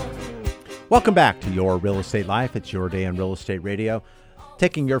world. Welcome back to Your Real Estate Life. It's Your Day in Real Estate Radio.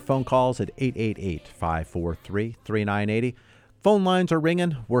 Taking your phone calls at 888-543-3980. Phone lines are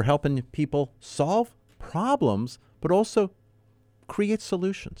ringing. We're helping people solve problems, but also create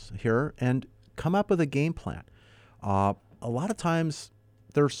solutions here and come up with a game plan. A lot of times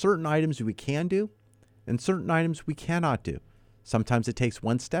there are certain items we can do and certain items we cannot do. Sometimes it takes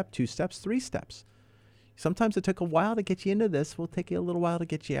 1 step, 2 steps, 3 steps. Sometimes it took a while to get you into this. Will take you a little while to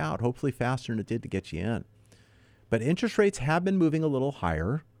get you out, hopefully faster than it did to get you in. But interest rates have been moving a little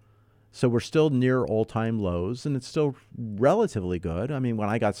higher. So we're still near all-time lows, and it's still relatively good. I mean, when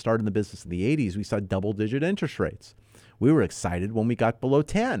I got started in the business in the 80s, we saw double-digit interest rates. We were excited when we got below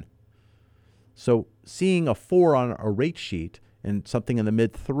 10. So seeing a 4 on a rate sheet and something in the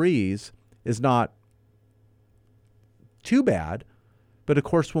mid-3s is not too bad. But of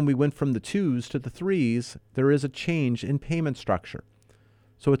course, when we went from the 2s to the 3s, there is a change in payment structure.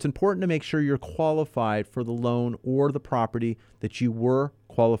 So it's important to make sure you're qualified for the loan or the property that you were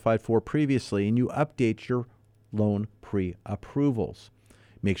qualified for previously, and you update your loan pre-approvals.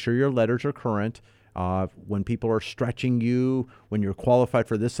 Make sure your letters are current. When people are stretching you, when you're qualified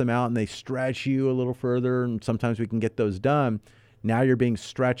for this amount and they stretch you a little further, and sometimes we can get those done, now you're being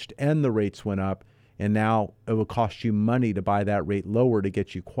stretched and the rates went up, and now it will cost you money to buy that rate lower to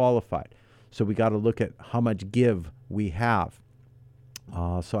get you qualified. So we got to look at how much give we have.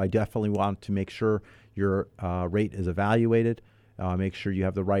 So I definitely want to make sure your rate is evaluated. Make sure you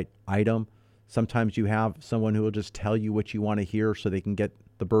have the right item. Sometimes you have someone who will just tell you what you want to hear so they can get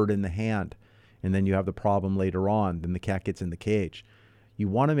the bird in the hand. And then you have the problem later on. Then the cat gets in the cage. You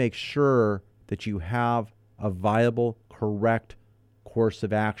want to make sure that you have a viable, correct course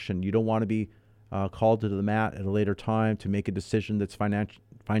of action. You don't want to be called to the mat at a later time to make a decision that's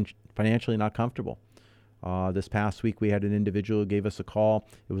financially not comfortable. This past week, we had an individual who gave us a call.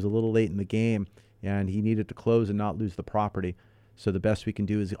 It was a little late in the game, and he needed to close and not lose the property. So the best we can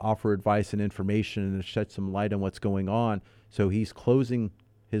do is offer advice and information and shed some light on what's going on. So he's closing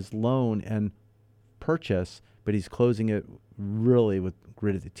his loan and purchase, but he's closing it really with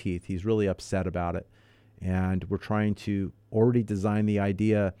grit of the teeth. He's really upset about it. And we're trying to already design the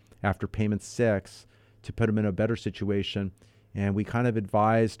idea after payment 6 to put him in a better situation. And we kind of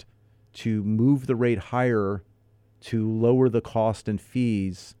advised to move the rate higher to lower the cost and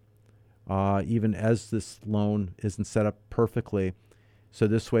fees, even as this loan isn't set up perfectly. So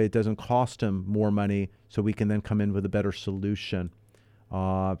this way it doesn't cost him more money, so we can then come in with a better solution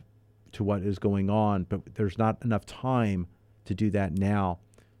to what is going on. But there's not enough time to do that now.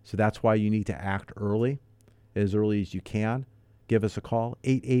 So that's why you need to act early as you can. Give us a call,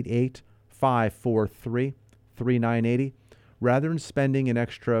 888-543-3980. Rather than spending an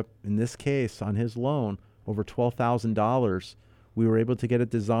extra, in this case, on his loan, over $12,000, we were able to get it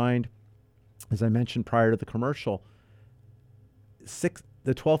designed, as I mentioned prior to the commercial. The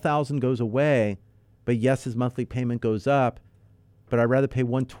 $12,000 goes away, but yes, his monthly payment goes up, but I'd rather pay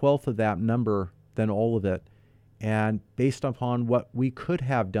 1/12 of that number than all of it. And based upon what we could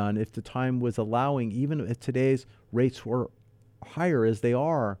have done if the time was allowing, even if today's rates were higher as they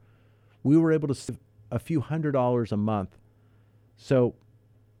are, we were able to save a few $100s a month. So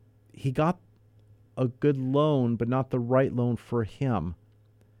he got a good loan, but not the right loan for him.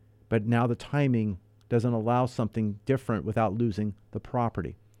 But now the timing doesn't allow something different without losing the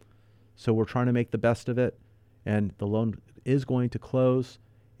property. So we're trying to make the best of it, and the loan is going to close,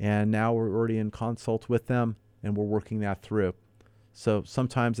 and now we're already in consult with them, and we're working that through. So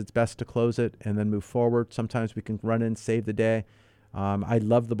sometimes it's best to close it and then move forward. Sometimes we can run in, save the day. I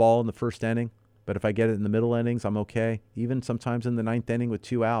love the ball in the first inning, but if I get it in the middle innings, I'm okay. Even sometimes in the 9th inning with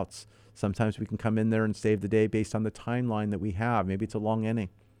 2 outs, sometimes we can come in there and save the day based on the timeline that we have. Maybe it's a long inning.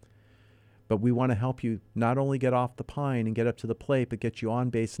 But we want to help you not only get off the pine and get up to the plate, but get you on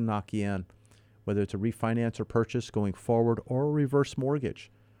base and knock you in, whether it's a refinance or purchase going forward or a reverse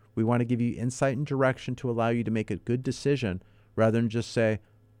mortgage. We want to give you insight and direction to allow you to make a good decision rather than just say,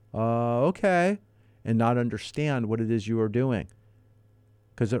 okay, and not understand what it is you are doing.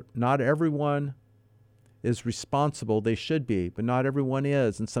 Because not everyone is responsible. They should be, but not everyone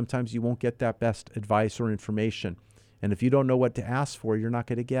is. And sometimes you won't get that best advice or information. And if you don't know what to ask for, you're not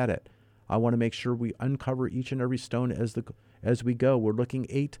going to get it. I want to make sure we uncover each and every stone as we go. We're looking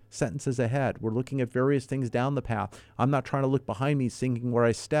 8 sentences ahead. We're looking at various things down the path. I'm not trying to look behind me thinking where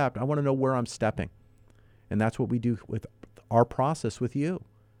I stepped. I want to know where I'm stepping. And that's what we do with our process with you.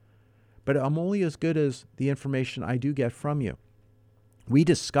 But I'm only as good as the information I do get from you. We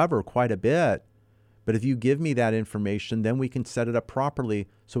discover quite a bit, but if you give me that information, then we can set it up properly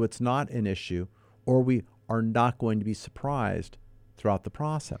so it's not an issue, or we are not going to be surprised throughout the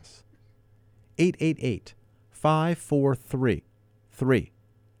process.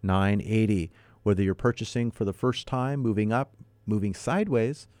 888-543-3980. Whether you're purchasing for the first time, moving up, moving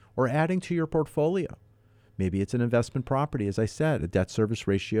sideways, or adding to your portfolio. Maybe it's an investment property, as I said, a debt service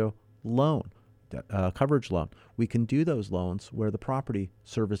ratio loan, coverage loan. We can do those loans where the property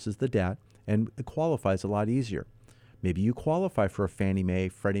services the debt and it qualifies a lot easier. Maybe you qualify for a Fannie Mae,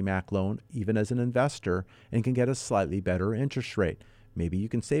 Freddie Mac loan, even as an investor, and can get a slightly better interest rate. Maybe you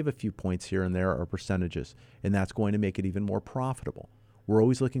can save a few points here and there or percentages, and that's going to make it even more profitable. We're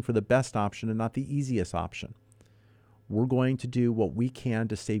always looking for the best option and not the easiest option. We're going to do what we can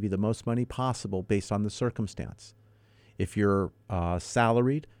to save you the most money possible based on the circumstance. If you're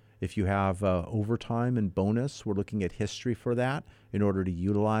salaried, if you have overtime and bonus, we're looking at history for that in order to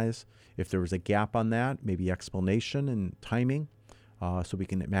utilize. If there was a gap on that, maybe explanation and timing, so we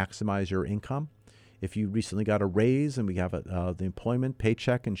can maximize your income. If you recently got a raise and we have the employment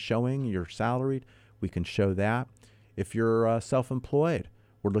paycheck and showing you're salaried, we can show that. If you're self-employed,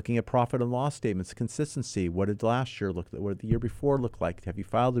 we're looking at profit and loss statements, consistency. What did last year look like? What did the year before look like? Have you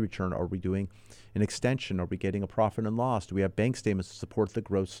filed the return? Are we doing an extension? Are we getting a profit and loss? Do we have bank statements to support the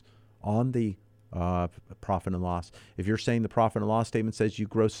gross on the profit and loss? If you're saying the profit and loss statement says you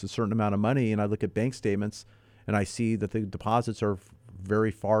gross a certain amount of money, and I look at bank statements and I see that the deposits are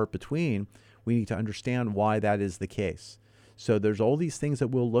very far between, we need to understand why that is the case. So there's all these things that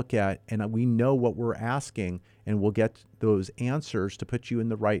we'll look at, and we know what we're asking, and we'll get those answers to put you in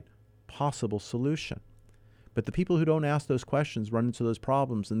the right possible solution. But the people who don't ask those questions run into those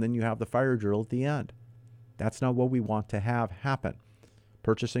problems, and then you have the fire drill at the end. That's not what we want to have happen.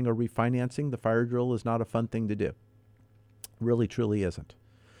 Purchasing or refinancing, the fire drill is not a fun thing to do. Really, truly isn't.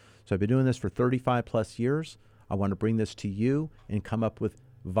 So I've been doing this for 35 plus years. I want to bring this to you and come up with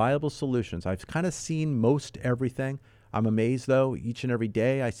viable solutions. I've kind of seen most everything. I'm amazed, though, each and every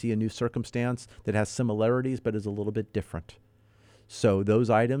day I see a new circumstance that has similarities but is a little bit different. So those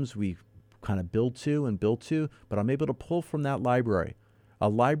items we kind of build to, but I'm able to pull from that library, a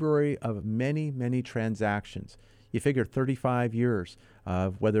library of many, many transactions. You figure 35 years,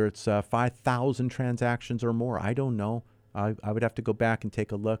 whether it's 5,000 transactions or more, I don't know. I would have to go back and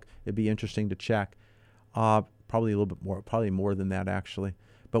take a look. It'd be interesting to check. Probably a little bit more, probably more than that, actually.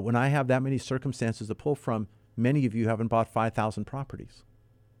 But when I have that many circumstances to pull from, many of you haven't bought 5,000 properties.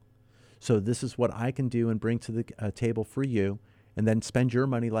 So this is what I can do and bring to the table for you, and then spend your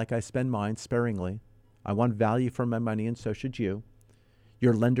money like I spend mine, sparingly. I want value for my money, and so should you.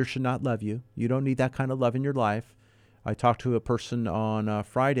 Your lender should not love you. You don't need that kind of love in your life. I talked to a person on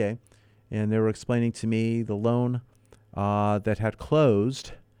Friday, and they were explaining to me the loan that had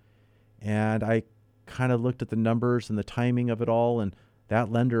closed, and I kind of looked at the numbers and the timing of it all, and that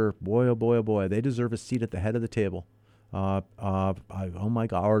lender, boy, oh boy, oh boy, they deserve a seat at the head of the table. Oh my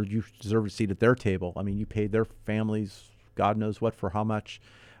God, or you deserve a seat at their table. I mean, you paid their families God knows what for how much.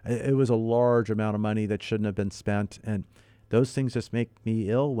 It was a large amount of money that shouldn't have been spent, and those things just make me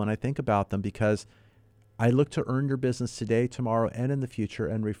ill when I think about them, because I look to earn your business today, tomorrow, and in the future,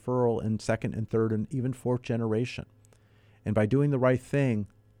 and referral in second and third and even fourth generation. And by doing the right thing,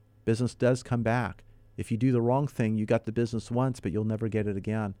 business does come back. If you do the wrong thing, you got the business once, but you'll never get it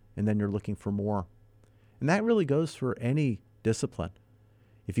again, and then you're looking for more. And that really goes for any discipline.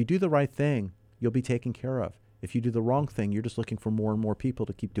 If you do the right thing, you'll be taken care of. If you do the wrong thing, you're just looking for more and more people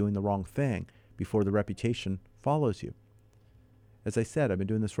to keep doing the wrong thing before the reputation follows you. As I said, I've been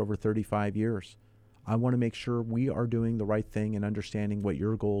doing this for over 35 years. I want to make sure we are doing the right thing and understanding what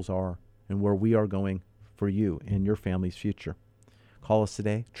your goals are and where we are going for you and your family's future. Call us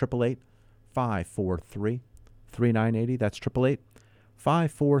today, 888-543-3980. That's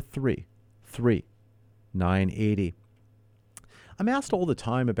 888-543-3980. I'm asked all the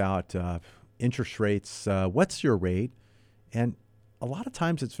time about interest rates. What's your rate? And a lot of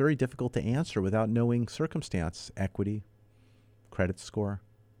times it's very difficult to answer without knowing circumstance, equity, credit score.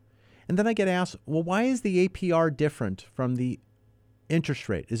 And then I get asked, well, why is the APR different from the interest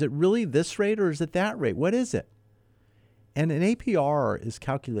rate? Is it really this rate or is it that rate? What is it? And an APR is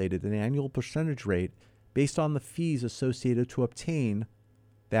calculated, an annual percentage rate, based on the fees associated to obtain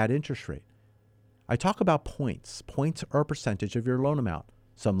that interest rate. I talk about points. Points are a percentage of your loan amount.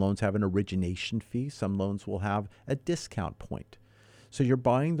 Some loans have an origination fee. Some loans will have a discount point. So you're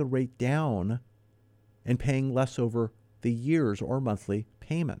buying the rate down and paying less over the years or monthly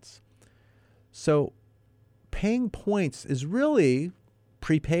payments. So paying points is really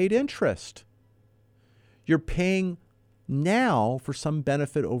prepaid interest. You're paying now for some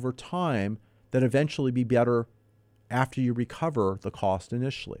benefit over time that eventually be better after you recover the cost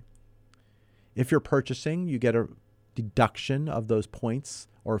initially. If you're purchasing, you get a deduction of those points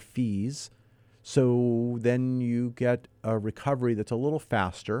or fees. So then you get a recovery that's a little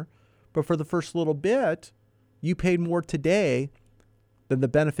faster. But for the first little bit, you paid more today than the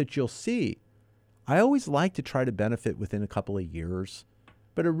benefit you'll see. I always like to try to benefit within a couple of years,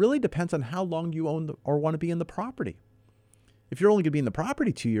 but it really depends on how long you own or want to be in the property. If you're only going to be in the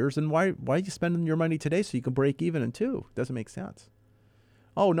property 2 years, then why are you spending your money today so you can break even in 2? Doesn't make sense.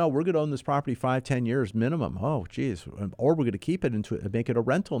 Oh, no, we're going to own this property 5-10 years minimum. Oh, geez. Or we're going to keep it and make it a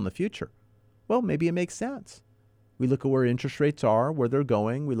rental in the future. Well, maybe it makes sense. We look at where interest rates are, where they're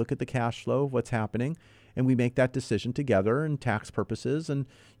going. We look at the cash flow, what's happening, and we make that decision together and tax purposes. And,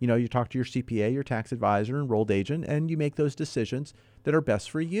 you talk to your CPA, your tax advisor, enrolled agent, and you make those decisions that are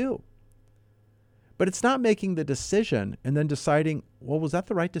best for you. But it's not making the decision and then deciding, well, was that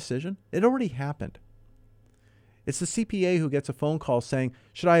the right decision? It already happened. It's the CPA who gets a phone call saying,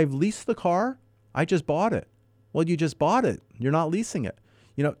 should I have leased the car? I just bought it. Well, you just bought it. You're not leasing it.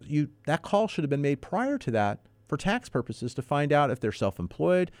 That call should have been made prior to that for tax purposes to find out if they're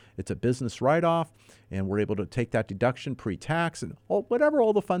self-employed, it's a business write-off, and we're able to take that deduction pre-tax and whatever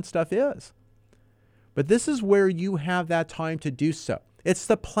all the fun stuff is. But this is where you have that time to do so. It's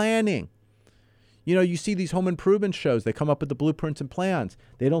the planning. You see these home improvement shows. They come up with the blueprints and plans.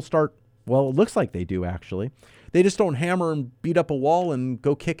 They don't start, well, it looks like they do actually. They just don't hammer and beat up a wall and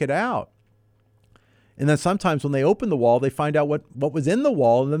go kick it out. And then sometimes when they open the wall, they find out what was in the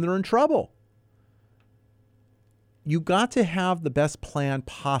wall, and then they're in trouble. You got to have the best plan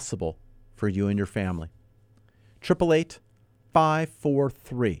possible for you and your family.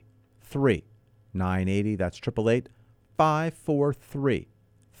 888-543-3980. That's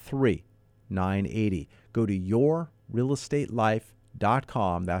 888-543-3980. Go to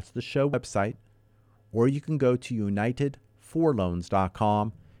yourrealestatelife.com. That's the show website. Or you can go to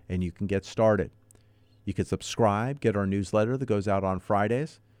unitedforloans.com and you can get started. You can subscribe, get our newsletter that goes out on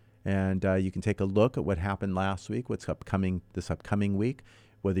Fridays, and you can take a look at what happened last week, what's upcoming this upcoming week,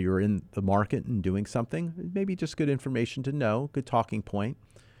 whether you're in the market and doing something, maybe just good information to know, good talking point,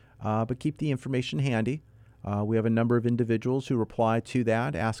 but keep the information handy. We have a number of individuals who reply to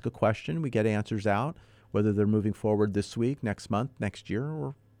that, ask a question, we get answers out, whether they're moving forward this week, next month, next year,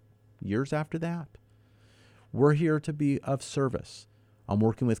 or years after that. We're here to be of service. I'm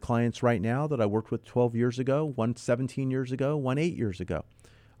working with clients right now that I worked with 12 years ago, one 17 years ago, one 8 years ago.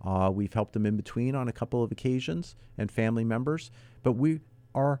 We've helped them in between on a couple of occasions and family members, but we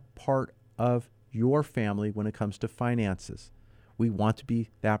are part of your family when it comes to finances. We want to be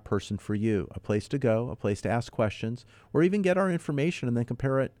that person for you, a place to go, a place to ask questions, or even get our information and then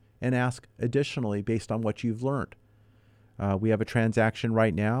compare it and ask additionally based on what you've learned. We have a transaction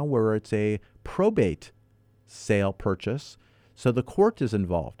right now where it's a probate sale purchase. So the court is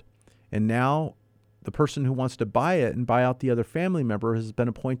involved. And now the person who wants to buy it and buy out the other family member has been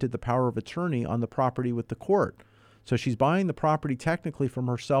appointed the power of attorney on the property with the court. So she's buying the property technically from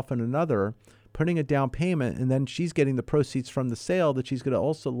herself and another, putting a down payment, and then she's getting the proceeds from the sale that she's going to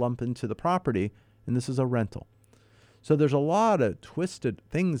also lump into the property, and this is a rental. So there's a lot of twisted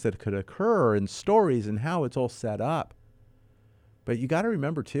things that could occur and stories and how it's all set up. But you got to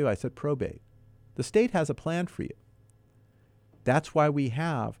remember too, I said probate. The state has a plan for you. That's why we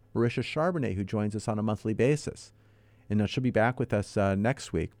have Marisha Charbonnet, who joins us on a monthly basis. And she'll be back with us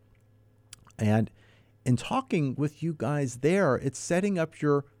next week. And in talking with you guys there, it's setting up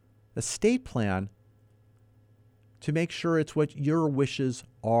your estate plan to make sure it's what your wishes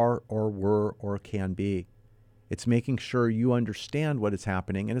are or were or can be. It's making sure you understand what is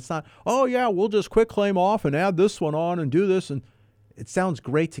happening. And it's not, oh, yeah, we'll just quit claim off and add this one on and do this. And it sounds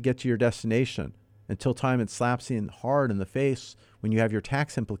great to get to your destination until time it slaps you hard in the face when you have your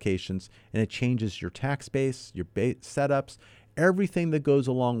tax implications and it changes your tax base, your setups, everything that goes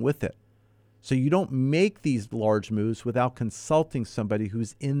along with it. So you don't make these large moves without consulting somebody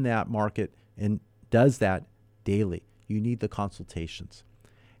who's in that market and does that daily. You need the consultations.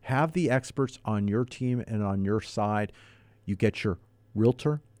 Have the experts on your team and on your side. You get your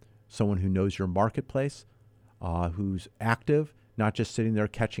realtor, someone who knows your marketplace, who's active, not just sitting there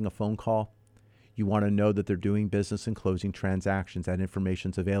catching a phone call. You want to know that they're doing business and closing transactions. That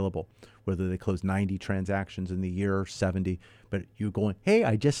information's available, whether they close 90 transactions in the year or 70. But you're going, hey,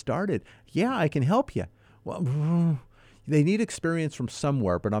 I just started. Yeah, I can help you. Well, they need experience from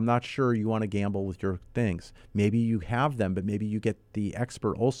somewhere, but I'm not sure you want to gamble with your things. Maybe you have them, but maybe you get the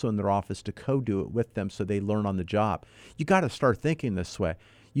expert also in their office to co-do it with them so they learn on the job. You got to start thinking this way.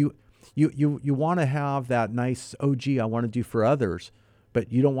 You want to have that nice, oh, gee, I want to do for others, but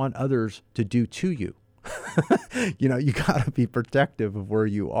you don't want others to do to you. You got to be protective of where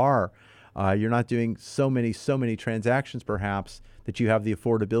you are. You're not doing so many transactions perhaps that you have the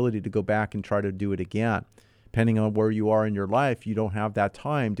affordability to go back and try to do it again. Depending on where you are in your life, you don't have that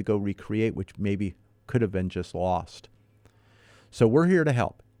time to go recreate, which maybe could have been just lost. So we're here to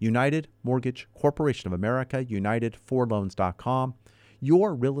help. United Mortgage Corporation of America, unitedforloans.com,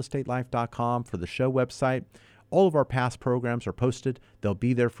 yourrealestatelife.com for the show website. All of our past programs are posted. They'll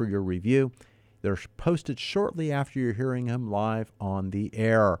be there for your review. They're posted shortly after you're hearing him live on the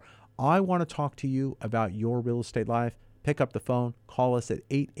air. I want to talk to you about your real estate life. Pick up the phone. Call us at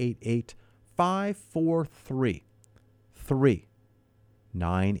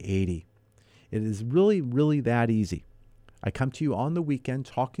 888-543-3980. It is really, really that easy. I come to you on the weekend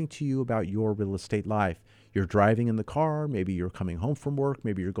talking to you about your real estate life. You're driving in the car. Maybe you're coming home from work.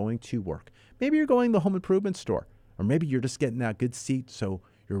 Maybe you're going to work. Maybe you're going to the home improvement store. Or maybe you're just getting that good seat so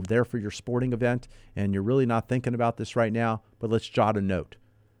you're there for your sporting event and you're really not thinking about this right now, but let's jot a note.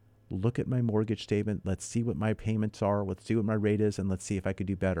 Look at my mortgage statement. Let's see what my payments are. Let's see what my rate is, and let's see if I could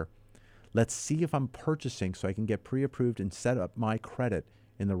do better. Let's see if I'm purchasing so I can get pre-approved and set up my credit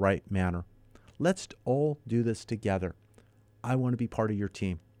in the right manner. Let's all do this together. I want to be part of your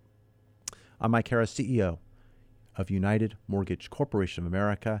team. I'm Mike Harris, CEO of United Mortgage Corporation of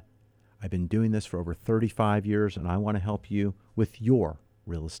America. I've been doing this for over 35 years, and I want to help you with your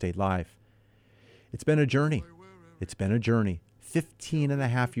real estate life. It's been a journey. 15 and a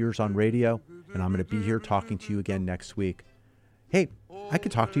half years on radio, and I'm going to be here talking to you again next week. Hey, I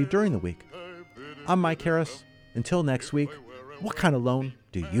could talk to you during the week. I'm Mike Harris. Until next week, what kind of loan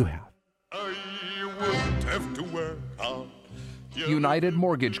do you have? United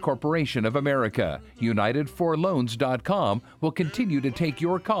Mortgage Corporation of America, UnitedForLoans.com will continue to take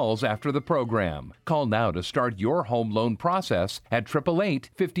your calls after the program. Call now to start your home loan process at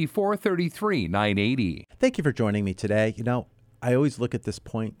 888-5433-980. Thank you for joining me today. I always look at this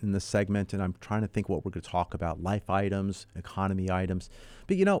point in this segment and I'm trying to think what we're going to talk about, life items, economy items.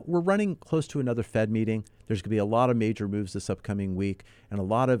 But we're running close to another Fed meeting. There's going to be a lot of major moves this upcoming week and a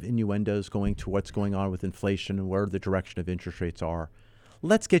lot of innuendos going to what's going on with inflation and where the direction of interest rates are.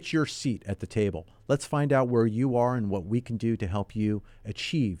 Let's get your seat at the table. Let's find out where you are and what we can do to help you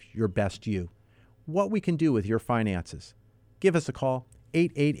achieve your best you. What we can do with your finances. Give us a call,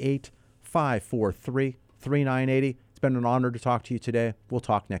 888-543-3980. It's been an honor to talk to you today. We'll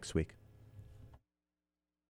talk next week.